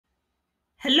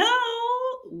Hello,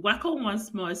 welcome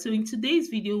once more. So in today's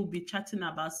video, we'll be chatting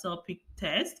about CELPIP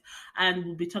test, and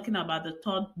we'll be talking about the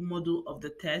third module of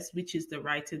the test, which is the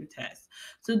writing test.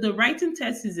 So the writing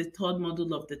test is the third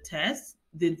module of the test.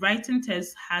 The writing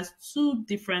test has two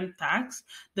different tasks.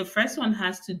 The first one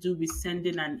has to do with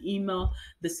sending an email.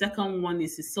 The second one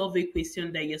is a survey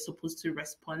question that you're supposed to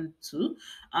respond to.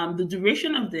 The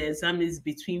duration of the exam is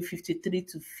between 53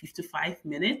 to 55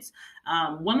 minutes.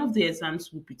 One of the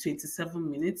exams will be 27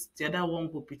 minutes, the other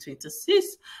one will be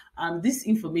 26. This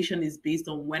information is based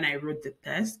on when I wrote the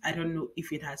test. I don't know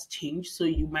if it has changed, so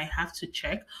you might have to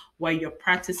check while you're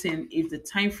practicing if the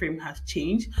time frame has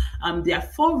changed. There are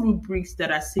four rubrics that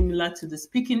are similar to the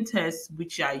speaking test,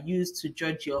 which are used to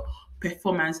judge your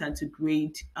performance and to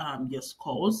grade your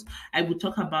scores. I will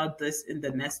talk about this in the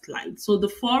next slide. So the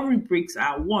four rubrics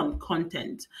are: one,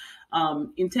 content.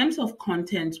 In terms of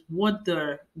content, what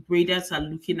the graders are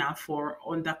looking out for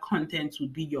under content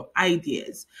would be your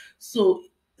ideas. So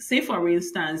say for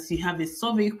instance, you have a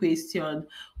survey question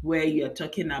where you're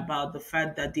talking about the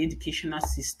fact that the educational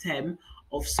system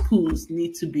of schools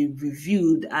need to be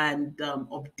reviewed and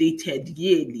updated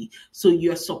yearly. So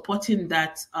you're supporting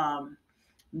that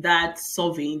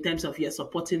survey in terms of you're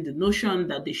supporting the notion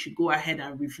that they should go ahead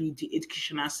and review the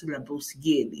educational syllabus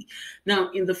yearly.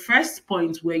 Now, in the first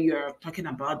point where you're talking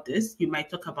about this, you might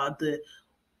talk about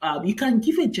you can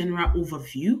give a general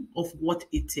overview of what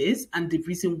it is and the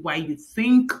reason why you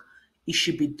think it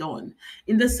should be done.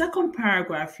 In the second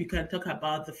paragraph, you can talk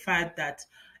about the fact that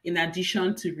in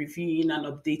addition to reviewing and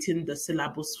updating the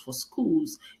syllabus for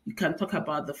schools, you can talk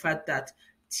about the fact that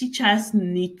teachers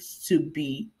need to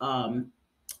be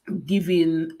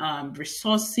giving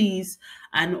resources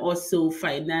and also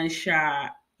financial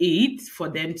aid for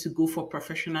them to go for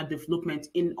professional development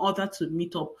in order to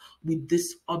meet up with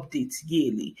this updates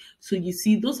yearly. So you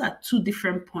see, those are two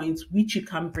different points which you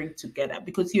can bring together,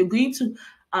 because you're going to,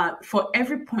 for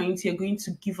every point, you're going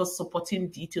to give us supporting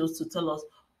details to tell us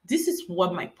this is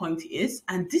what my point is,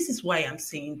 and this is why I'm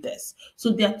saying this.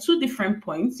 So there are two different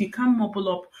points. You can't mumble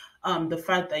up the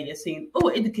fact that you're saying, oh,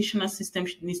 educational system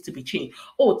needs to be changed.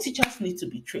 Oh, teachers need to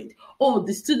be trained. Oh,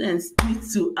 the students need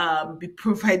to be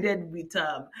provided with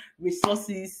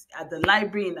resources at the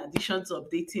library in addition to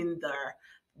updating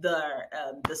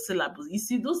the syllabus. You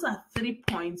see, those are 3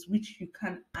 points which you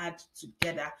can add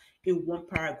together in one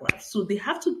paragraph. So they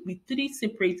have to be 3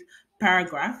 separate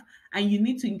paragraphs, and you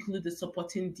need to include the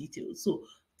supporting details. So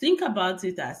think about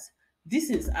it as this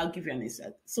is, I'll give you an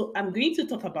example. So I'm going to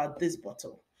talk about this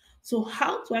bottle. So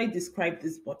how do I describe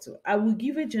this bottle? I will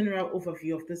give a general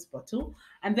overview of this bottle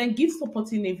and then give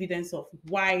supporting evidence of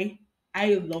why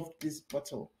I love this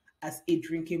bottle as a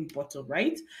drinking bottle,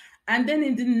 right? And then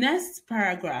in the next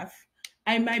paragraph,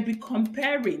 I might be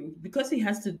comparing, because it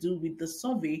has to do with the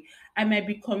survey, I might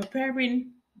be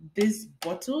comparing this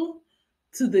bottle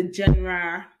to the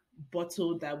general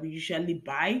bottle that we usually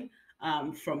buy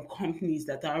from companies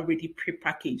that are already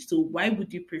pre-packaged. So why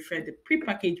would you prefer the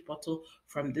pre-packaged bottle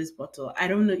from this bottle? I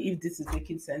don't know if this is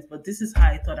making sense, but this is how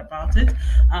I thought about it.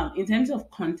 In terms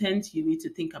of content, you need to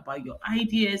think about your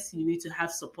ideas. You need to have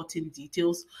supporting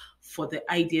details for the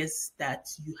ideas that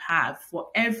you have. For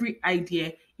every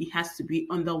idea, it has to be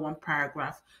under one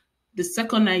paragraph, the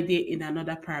second idea in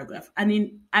another paragraph. And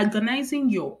in organizing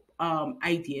your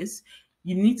ideas,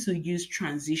 you need to use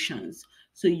transitions.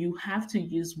 So you have to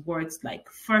use words like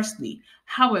firstly,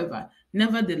 however,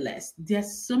 nevertheless.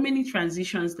 There's so many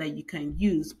transitions that you can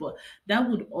use, but that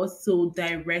would also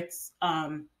direct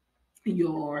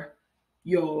your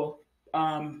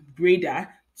grader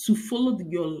to follow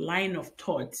your line of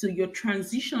thought. So your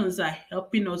transitions are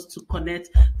helping us to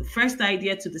connect the first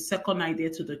idea to the second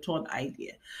idea to the third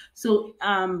idea. So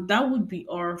that would be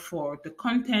all for the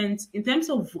content. In terms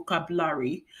of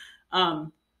vocabulary,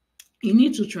 you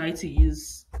need to try to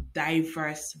use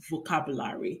diverse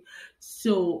vocabulary.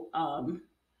 So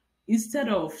instead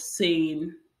of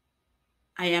saying,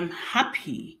 I am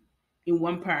happy in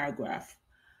one paragraph,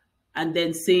 and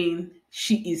then saying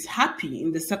she is happy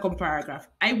in the second paragraph,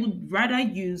 I would rather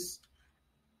use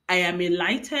I am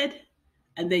elated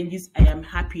and then use I am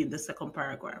happy in the second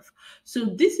paragraph. So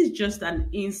this is just an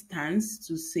instance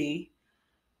to say,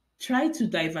 try to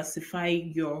diversify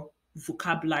your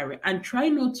vocabulary and try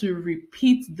not to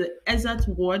repeat the exact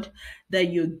word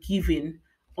that you're given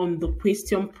on the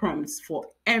question prompts for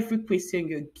every question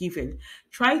you're given.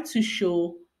 Try to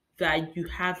show that you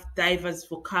have diverse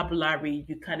vocabulary.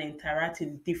 You can interact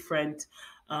in different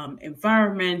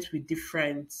environments with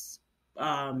different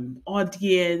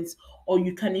audience, or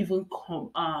you can even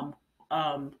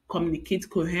communicate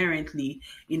coherently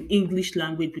in English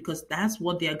language, because that's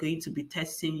what they are going to be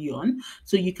testing you on.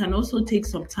 So you can also take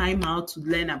some time out to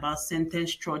learn about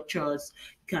sentence structures.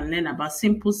 You can learn about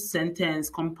simple sentence,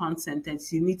 compound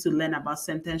sentence. You need to learn about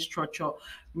sentence structure,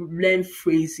 learn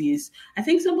phrases. I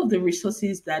think some of the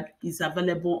resources that is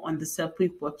available on the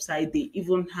CELPIP website, they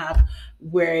even have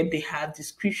where they have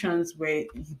descriptions where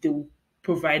they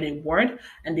provide a word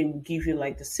and they will give you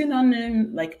like the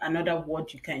synonym, like another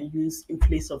word you can use in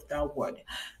place of that word.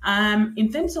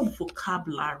 In terms of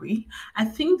vocabulary, I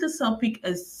think the CELPIC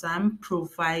exam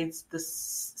provides the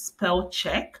spell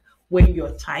check when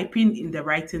you're typing in the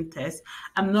writing test.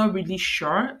 I'm not really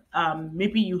sure.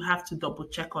 Maybe you have to double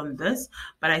check on this,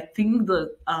 but I think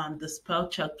the spell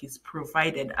check is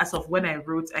provided. As of when I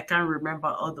wrote, I can't remember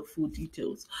all the full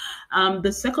details.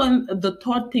 The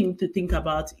third thing to think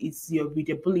about is your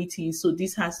readability. So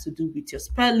this has to do with your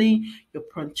spelling, your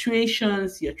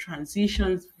punctuations, your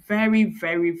transitions. Very,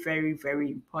 very, very,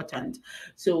 very important.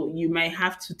 So you might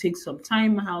have to take some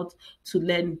time out to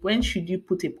learn when should you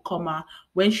put a comma,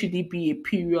 when should it be a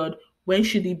period, when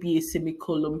should it be a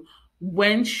semicolon,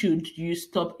 when should you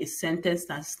stop a sentence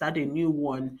and start a new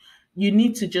one. You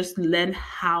need to just learn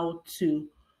how to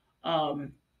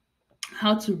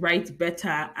write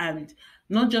better, and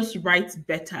not just write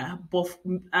better, but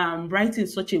write in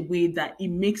such a way that it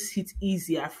makes it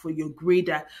easier for your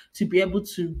grader to be able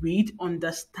to read,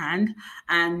 understand,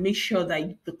 and make sure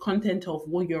that the content of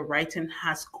what you're writing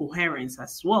has coherence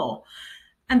as well.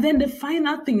 And then the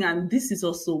final thing, and this is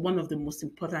also one of the most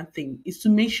important things, is to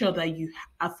make sure that you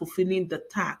are fulfilling the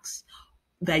tasks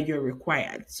that you're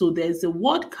required. So there's a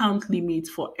word count limit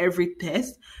for every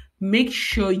test. Make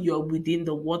sure you're within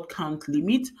the word count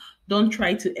limit. Don't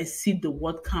try to exceed the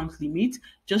word count limit.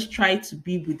 Just try to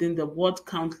be within the word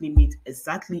count limit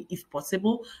exactly if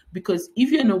possible. Because if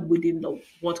you're not within the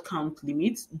word count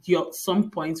limit, your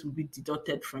some points will be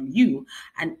deducted from you.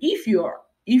 And if you are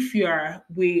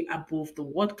way above the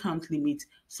word count limit,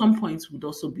 some points would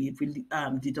also be really,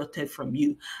 deducted from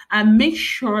you. And make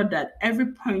sure that every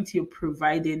point you're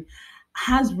providing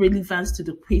has relevance to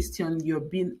the question you're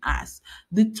being asked.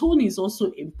 The tone is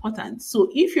also important. So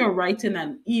if you're writing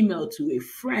an email to a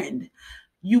friend,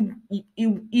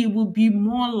 it will be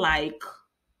more like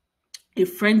a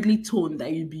friendly tone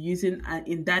that you'll be using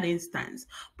in that instance.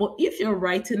 But if you're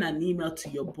writing an email to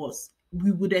your boss,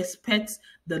 we would expect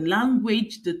the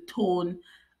language, the tone,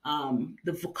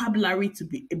 the vocabulary to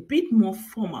be a bit more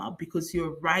formal, because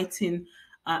you're writing,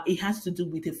 it has to do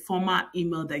with a formal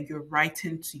email that you're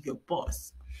writing to your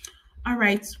boss. All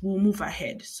right, we'll move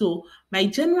ahead. So my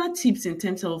general tips in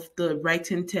terms of the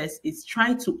writing test is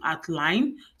try to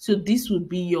outline. So this would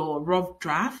be your rough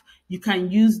draft. You can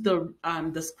use the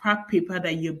scrap paper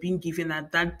that you're being given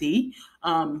at that day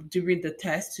during the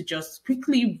test to just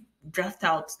quickly draft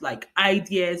out like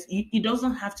ideas. It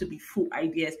doesn't have to be full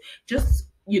ideas. Just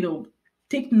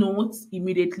take notes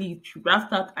immediately,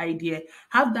 draft out idea,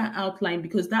 have that outline,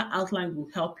 because that outline will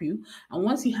help you. And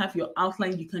once you have your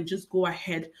outline, you can just go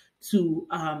ahead to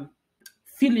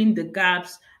fill in the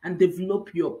gaps and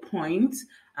develop your points.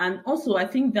 And also, I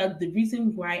think that the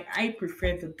reason why I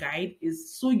prefer the guide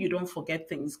is so you don't forget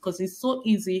things, because it's so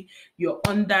easy. You're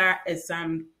under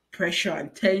exam pressure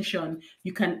and tension,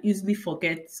 you can easily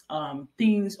forget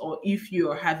things. Or if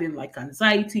you're having like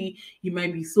anxiety, it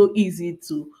might be so easy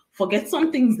to forget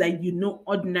some things that you know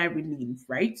ordinarily,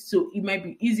 right? So it might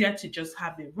be easier to just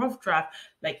have a rough draft,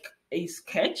 like a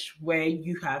sketch where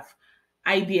you have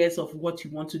ideas of what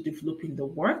you want to develop in the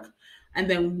work. And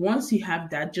then once you have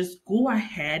that, just go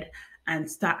ahead and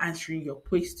start answering your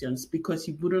questions, because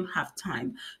you wouldn't have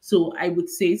time. So I would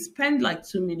say spend like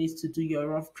 2 minutes to do your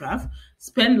rough draft,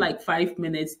 spend like 5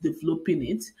 minutes developing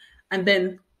it, and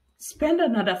then spend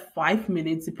another 5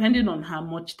 minutes, depending on how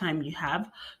much time you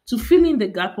have, to fill in the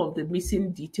gap of the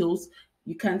missing details.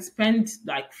 You can spend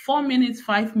like 4 minutes,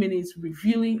 5 minutes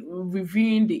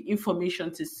reviewing the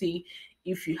information to see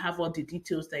if you have all the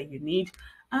details that you need.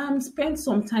 Spend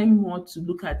some time more to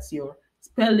look at your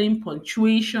spelling,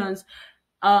 punctuations.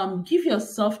 Give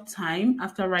yourself time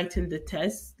after writing the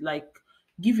test, like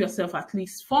give yourself at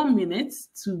least 4 minutes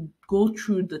to go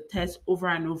through the test over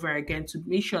and over again, to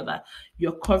make sure that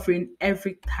you're covering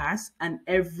every task and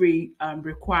every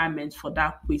requirement for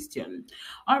that question.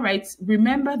 All right,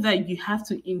 remember that you have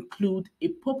to include a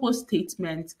purpose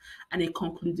statement and a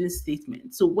concluding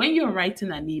statement. So when you're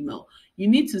writing an email, you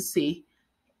need to say,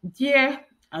 Dear,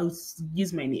 I'll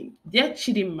use my name, Dear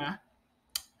Chidima.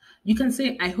 You can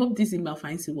say, I hope this email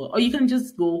finds you well. Or you can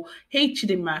just go, Hey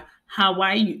Chidima, how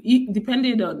are you?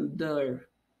 Depending on the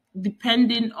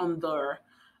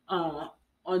uh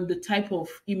on the type of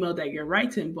email that you're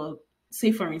writing. But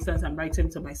say, for instance, I'm writing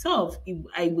to myself,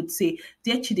 I would say,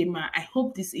 Dear Chidema, I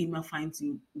hope this email finds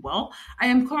you well. I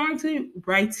am currently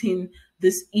writing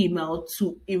this email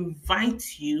to invite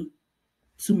you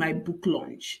to my book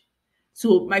launch.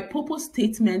 So my purpose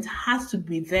statement has to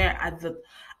be there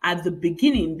at the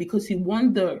beginning, because you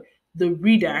want the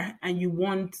reader and you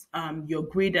want your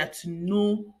grader to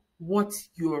know what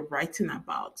you're writing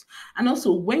about. And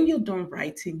also, when you're done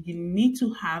writing, you need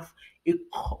to have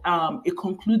a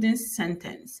concluding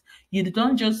sentence. You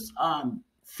don't just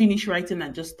finish writing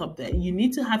and just stop there. You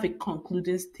need to have a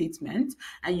concluding statement,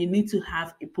 and you need to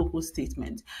have a purpose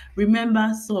statement.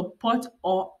 Remember, support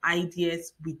all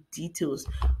ideas with details.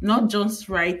 Not just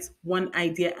write one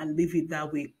idea and leave it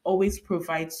that way. Always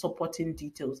provide supporting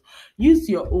details. Use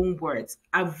your own words.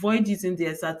 Avoid using the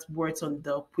exact words on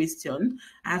the question.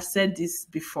 I've said this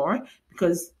before,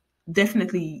 because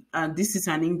definitely this is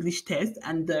an English test,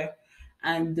 and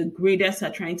the graders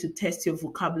are trying to test your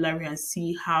vocabulary and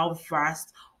see how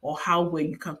vast or how well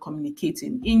you can communicate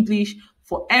in English.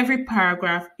 For every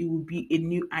paragraph, it will be a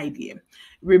new idea.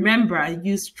 Remember, I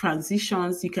use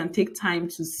transitions. You can take time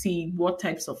to see what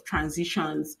types of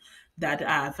transitions that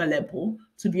are available.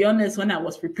 To be honest, when I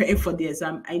was preparing for the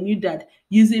exam, I knew that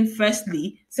using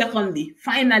firstly, secondly,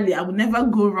 finally, I would never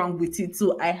go wrong with it.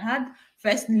 So I had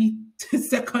firstly,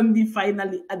 secondly,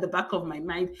 finally at the back of my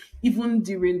mind, even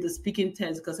during the speaking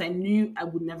test, because I knew I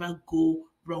would never go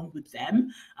wrong with them.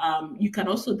 You can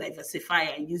also diversify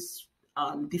and use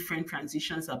different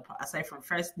transitions aside from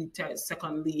firstly,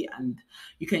 secondly, and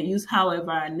you can use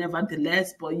however,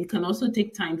 nevertheless, but you can also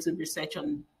take time to research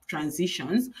on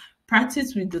transitions.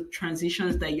 Practice with the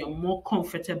transitions that you're more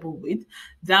comfortable with.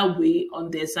 That way,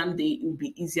 on the exam day, it will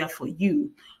be easier for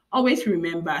you. Always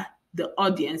remember the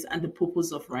audience and the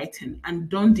purpose of writing, and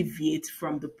don't deviate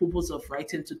from the purpose of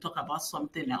writing to talk about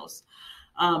something else.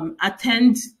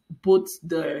 Attend both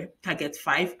the Target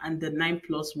 5 and the 9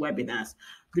 Plus webinars.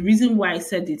 The reason why I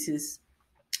said it is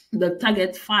the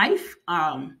Target 5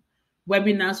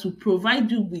 webinars will provide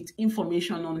you with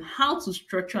information on how to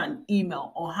structure an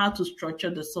email or how to structure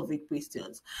the survey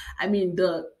questions. I mean,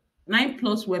 the 9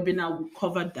 Plus webinar will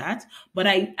cover that, but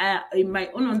I in my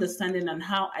own understanding and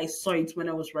how I saw it when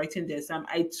I was writing the exam,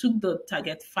 I took the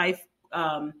Target 5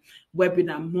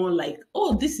 webinar more like,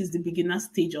 oh, this is the beginner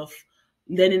stage of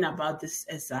learning about these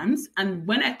exams. And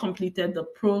when I completed the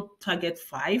Pro Target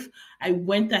 5, I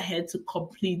went ahead to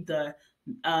complete the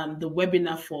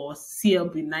webinar for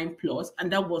CLB 9 Plus,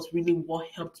 and that was really what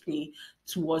helped me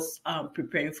towards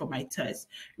preparing for my test.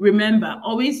 Remember,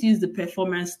 always use the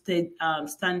performance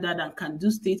standard and can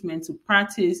do statement to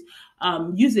practice.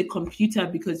 Use a computer,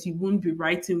 because you won't be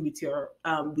writing with your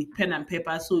with pen and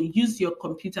paper. So use your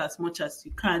computer as much as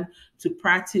you can to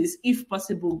practice. If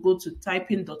possible, go to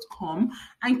typing.com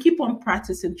and keep on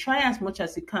practicing. Try as much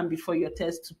as you can before your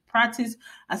test to practice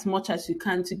as much as you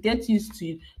can to get used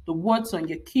to the words on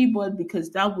your keyboard, because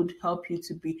that would help you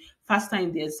to be faster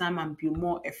in the exam and be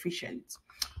more efficient.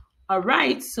 All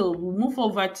right, so we'll move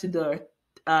over to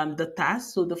the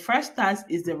task. So the first task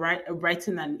is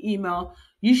writing an email.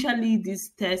 Usually this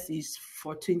test is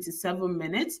for 27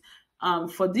 minutes.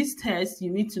 For this test, you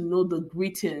need to know the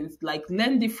greetings, like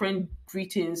learn different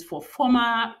greetings for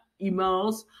formal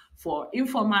emails, for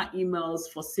informal emails,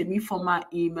 for semi-formal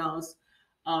emails.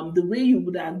 The way you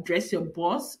would address your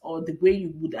boss or the way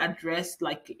you would address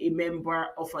like a member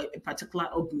of a particular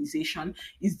organization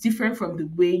is different from the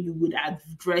way you would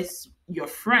address your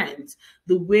friends.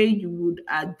 The way you would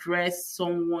address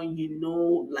someone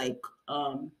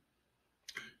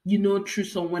through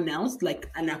someone else, like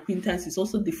an acquaintance, is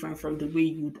also different from the way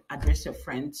you'd address your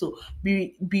friend. So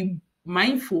be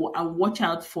mindful and watch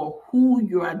out for who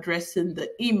you're addressing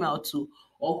the email to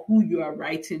or who you are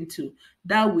writing to.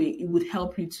 That way, it would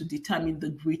help you to determine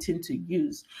the greeting to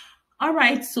use. All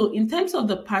right, so in terms of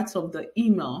the parts of the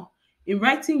email, in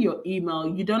writing your email,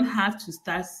 you don't have to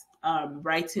start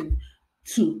writing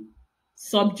to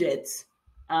subjects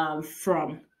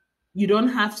from. You don't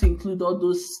have to include all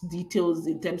those details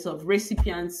in terms of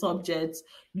recipient, subjects.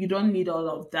 You don't need all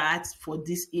of that for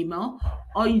this email.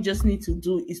 All you just need to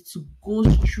do is to go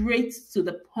straight to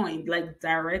the point, like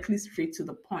directly straight to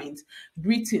the point.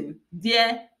 Greeting,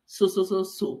 dear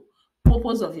so.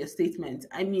 Purpose of your statement.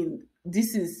 I mean,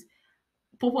 this is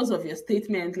purpose of your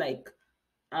statement, like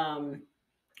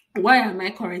why am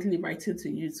I currently writing to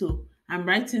you? So I'm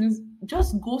writing,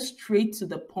 just go straight to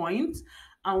the point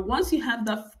And once you have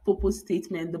that purpose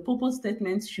statement, the purpose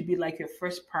statement should be like your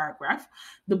first paragraph.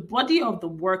 The body of the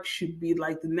work should be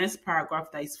like the next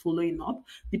paragraph that is following up.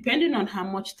 Depending on how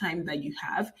much time that you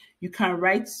have, you can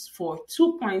write for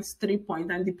 2 points, 3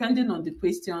 points, and depending on the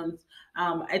questions,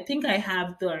 I think I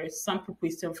have the sample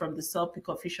question from the CELPIP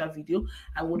official video.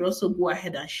 I would also go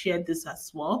ahead and share this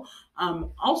as well.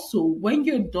 Also, when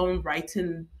you're done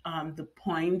writing the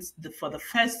points for the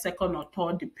first, second, or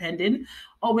third, depending,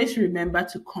 always remember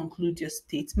to conclude your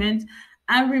statement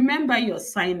and remember your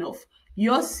sign off.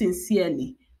 Yours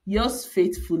sincerely, yours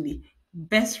faithfully,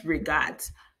 best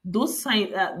regards. Those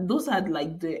are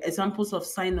like the examples of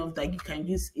sign off that you can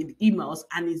use in emails,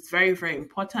 and it's very, very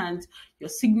important. Your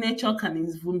signature can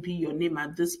even be your name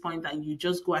at this point, and you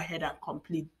just go ahead and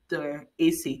complete the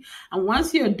essay. And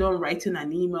once you're done writing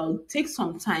an email, take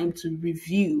some time to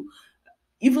review.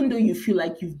 Even though you feel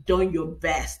like you've done your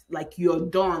best, like you're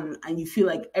done and you feel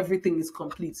like everything is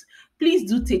complete, please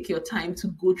do take your time to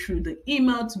go through the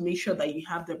email to make sure that you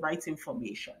have the right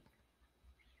information.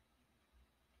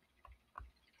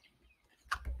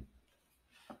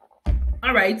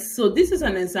 All right, so this is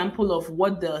an example of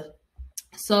what the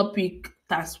CELPIP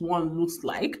task 1 looks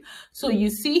like. So you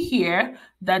see here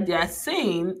that they are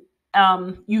saying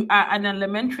you are an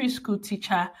elementary school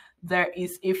teacher. There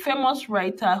is a famous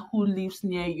writer who lives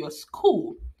near your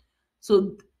school.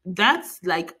 So that's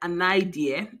like an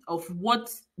idea of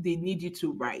what they need you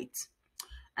to write.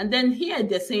 And then here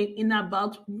they're saying in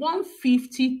about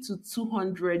 150 to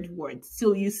 200 words.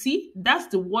 So you see, that's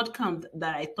the word count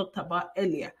that I talked about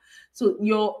earlier. So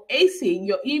your essay,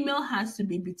 your email has to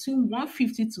be between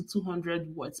 150 to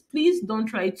 200 words. Please don't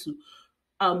try to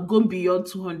go beyond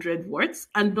 200 words,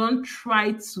 and don't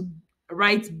try to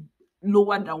write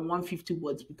lower than 150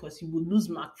 words because you will lose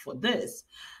mark for this.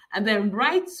 And then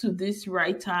write to this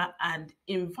writer and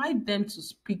invite them to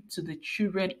speak to the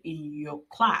children in your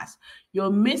class. Your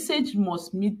message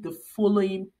must meet the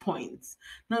following points.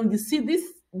 Now you see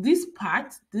this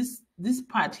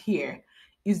part here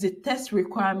is the test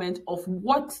requirement of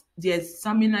what the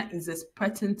examiner is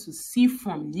expecting to see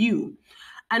from you.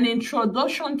 An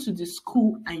introduction to the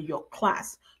school and your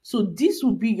class. So this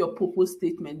will be your purpose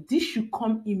statement. This should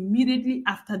come immediately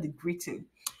after the greeting.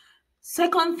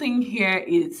 Second thing here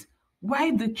is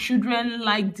why the children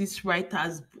like this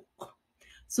writer's book.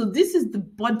 So this is the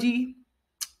body.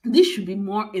 This should be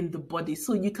more in the body.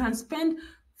 So you can spend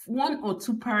 1 or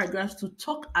 2 paragraphs to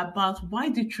talk about why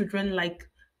the children like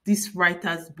this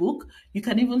writer's book. You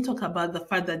can even talk about the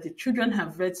fact that the children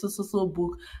have read so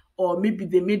book, or maybe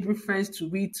they made reference to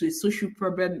read to a social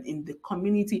problem in the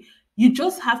community. You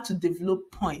just have to develop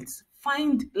points.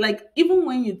 Find, like, even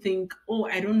when you think, oh,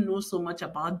 I don't know so much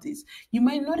about this, you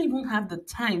might not even have the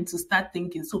time to start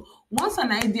thinking. So once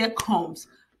an idea comes,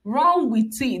 run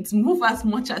with it, move as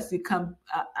much as you can,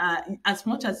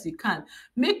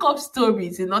 make up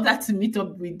stories in order to meet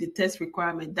up with the test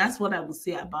requirement. That's what I would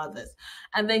say about this.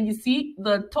 And then you see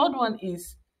the third one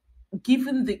is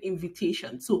given the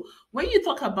invitation. So when you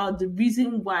talk about the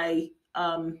reason why,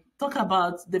 talk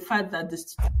about the fact that the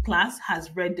class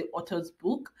has read the author's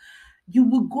book, you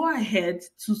will go ahead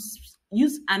to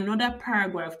use another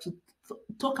paragraph to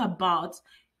talk about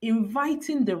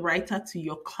inviting the writer to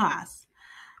your class.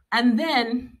 And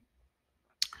then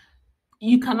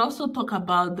you can also talk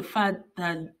about the fact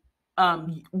that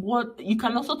what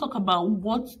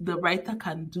the writer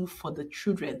can do for the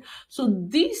children. So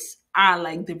these are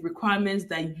like the requirements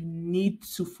that you need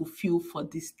to fulfill for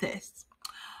this test.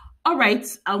 All right,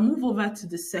 I'll move over to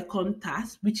the second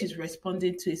task, which is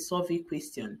responding to a survey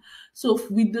question. So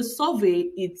with the survey,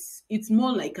 it's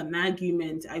more like an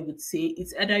argument, I would say.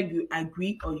 It's either you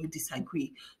agree or you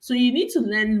disagree. So you need to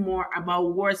learn more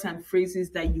about words and phrases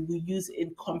that you will use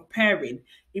in comparing,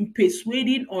 in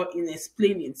persuading, or in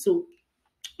explaining. So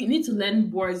you need to learn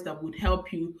words that would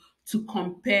help you to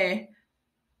compare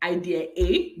idea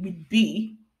A with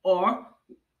B, or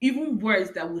even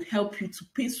words that would help you to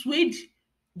persuade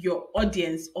your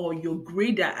audience or your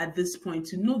grader at this point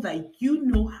to know that you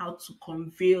know how to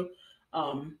convey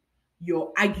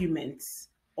your arguments,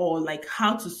 or like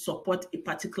how to support a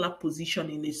particular position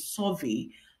in a survey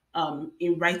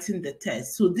in writing the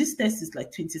test. So this test is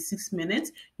like 26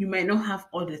 minutes. You might not have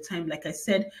all the time. Like I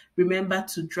said, remember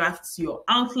to draft your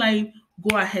outline,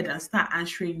 go ahead and start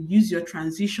answering, use your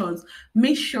transitions,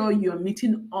 make sure you're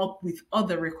meeting up with all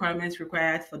the requirements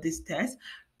required for this test.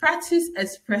 Practice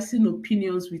expressing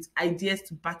opinions with ideas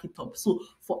to back it up. So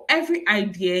for every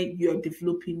idea you're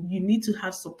developing, you need to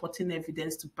have supporting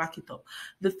evidence to back it up.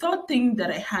 The third thing that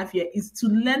I have here is to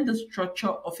learn the structure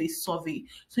of a survey.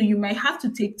 So you might have to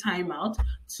take time out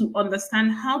to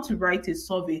understand how to write a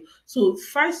survey. So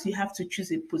first you have to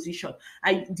choose a position.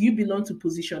 Do you belong to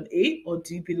position A or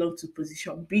do you belong to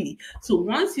position B? So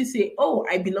once you say, oh,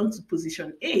 I belong to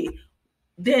position A,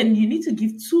 then you need to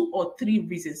give 2 or 3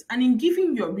 reasons. And in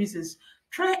giving your reasons,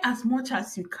 try as much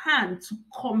as you can to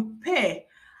compare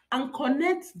and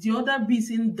connect the other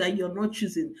reason that you're not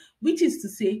choosing, which is to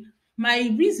say,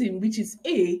 my reason, which is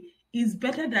A, is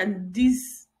better than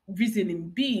this reasoning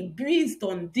B based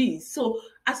on this. So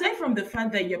aside from the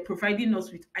fact that you're providing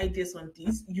us with ideas on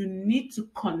this, you need to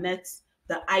connect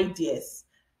the ideas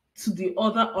to the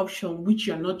other option which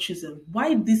you're not choosing.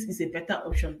 Why this is a better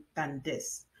option than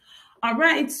this. All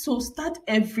right, so start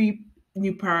every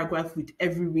new paragraph with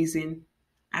every reason.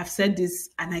 I've said this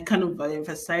and I kind of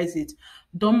emphasize it.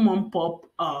 Don't mump up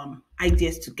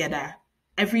ideas together.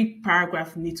 Every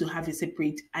paragraph needs to have a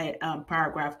separate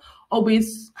paragraph.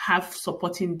 Always have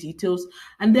supporting details.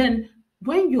 And then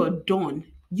when you're done,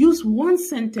 use one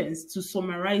sentence to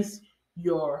summarize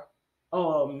your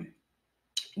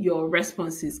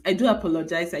responses. I do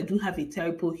apologize. I do have a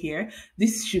typo here.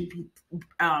 This should be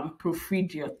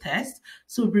proofread your test.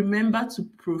 So remember to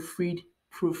proofread,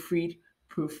 proofread,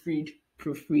 proofread,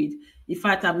 proofread. In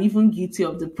fact, I'm even guilty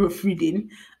of the proofreading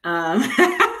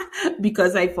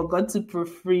because I forgot to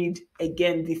proofread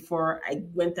again before I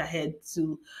went ahead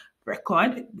to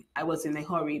record. I was in a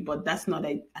hurry, but that's not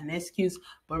an excuse.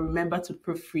 But remember to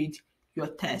proofread your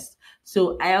test.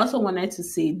 So I also wanted to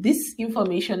say this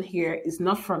information here is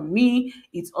not from me.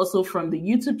 It's also from the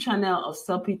YouTube channel of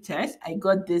CELPIP test. I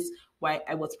got this while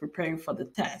I was preparing for the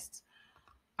test.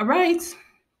 All right.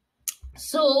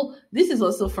 So this is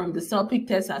also from the CELPIP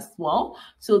test as well.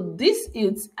 So this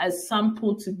is a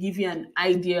sample to give you an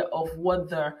idea of what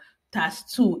the task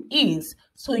 2 is.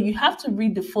 So you have to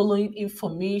read the following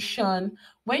information.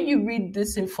 When you read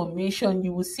this information,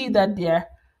 you will see that there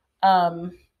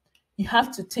you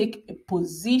have to take a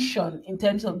position in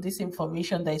terms of this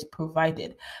information that is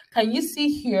provided. Can you see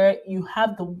here, you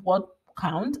have the word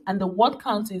count, and the word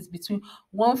count is between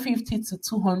 150 to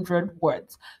 200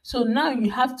 words. So now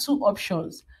you have 2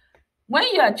 options. When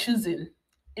you are choosing,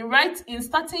 in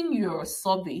starting your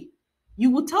survey,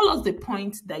 you will tell us the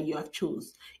point that you have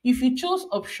chose. If you chose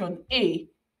option A,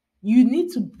 you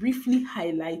need to briefly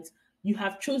highlight you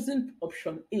have chosen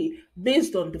option A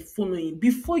based on the following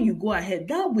before you go ahead.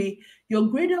 That way, your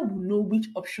grader will know which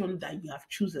option that you have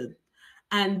chosen.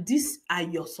 And these are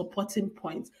your supporting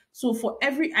points. So for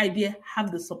every idea,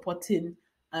 have the supporting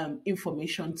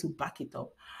information to back it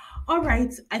up. All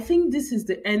right, I think this is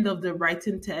the end of the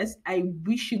writing test. I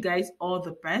wish you guys all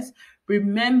the best.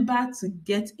 Remember to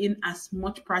get in as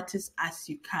much practice as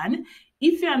you can.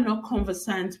 If you are not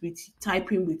conversant with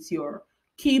typing with your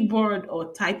keyboard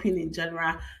or typing in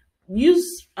general,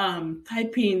 use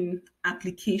typing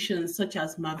applications such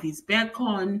as Mavis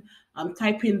Beacon,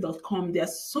 typing.com. There are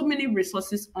so many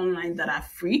resources online that are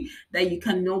free that you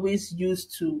can always use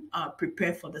to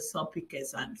prepare for the CELPIP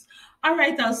exams. All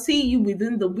right, I'll see you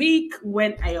within the week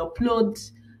when I upload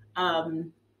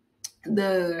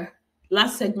the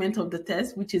last segment of the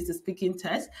test, which is the speaking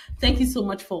test. Thank you so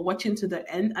much for watching to the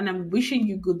end, and I'm wishing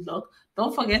you good luck.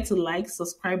 Don't forget to like,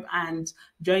 subscribe, and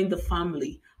join the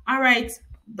family. All right,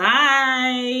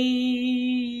 bye.